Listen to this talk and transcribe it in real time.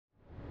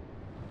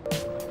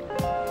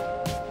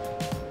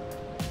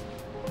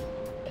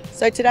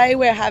So today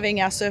we're having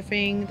our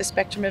Surfing the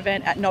Spectrum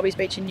event at Nobby's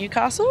Beach in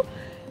Newcastle.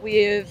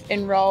 We've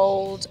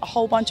enrolled a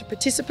whole bunch of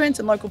participants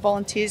and local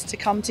volunteers to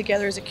come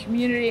together as a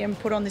community and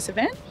put on this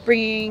event,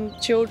 bringing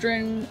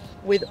children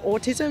with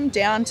autism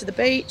down to the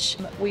beach.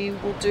 We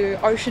will do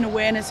ocean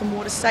awareness and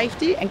water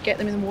safety and get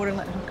them in the water and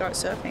let them go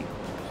surfing.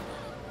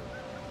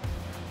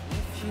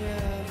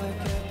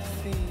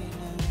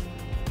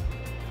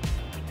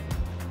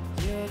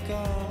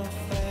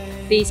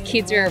 These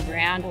kids are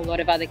around a lot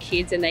of other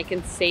kids and they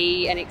can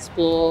see and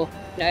explore.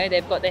 You know,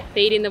 they've got their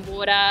feet in the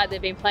water,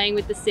 they've been playing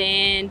with the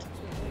sand,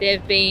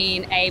 they've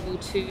been able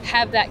to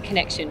have that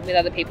connection with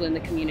other people in the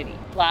community,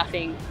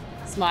 laughing,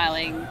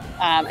 smiling,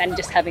 and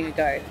just having a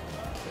go.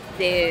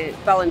 Their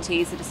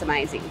volunteers are just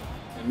amazing.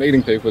 And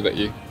meeting people that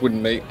you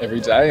wouldn't meet every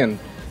day and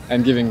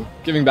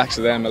giving back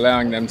to them,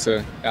 allowing them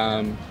to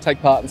take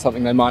part in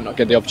something they might not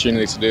get the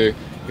opportunity to do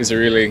is a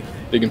really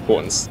big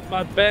importance.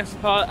 My best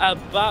part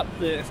about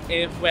this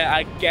is where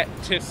I get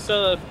to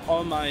surf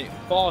on my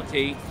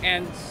body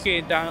and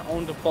get down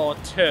on the board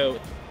too.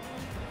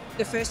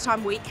 The first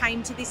time we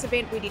came to this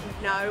event, we didn't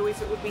know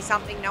if it would be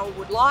something Noah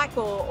would like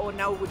or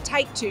Noah would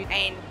take to,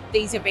 and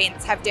these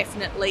events have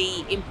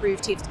definitely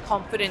improved his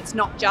confidence,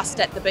 not just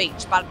at the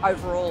beach, but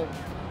overall.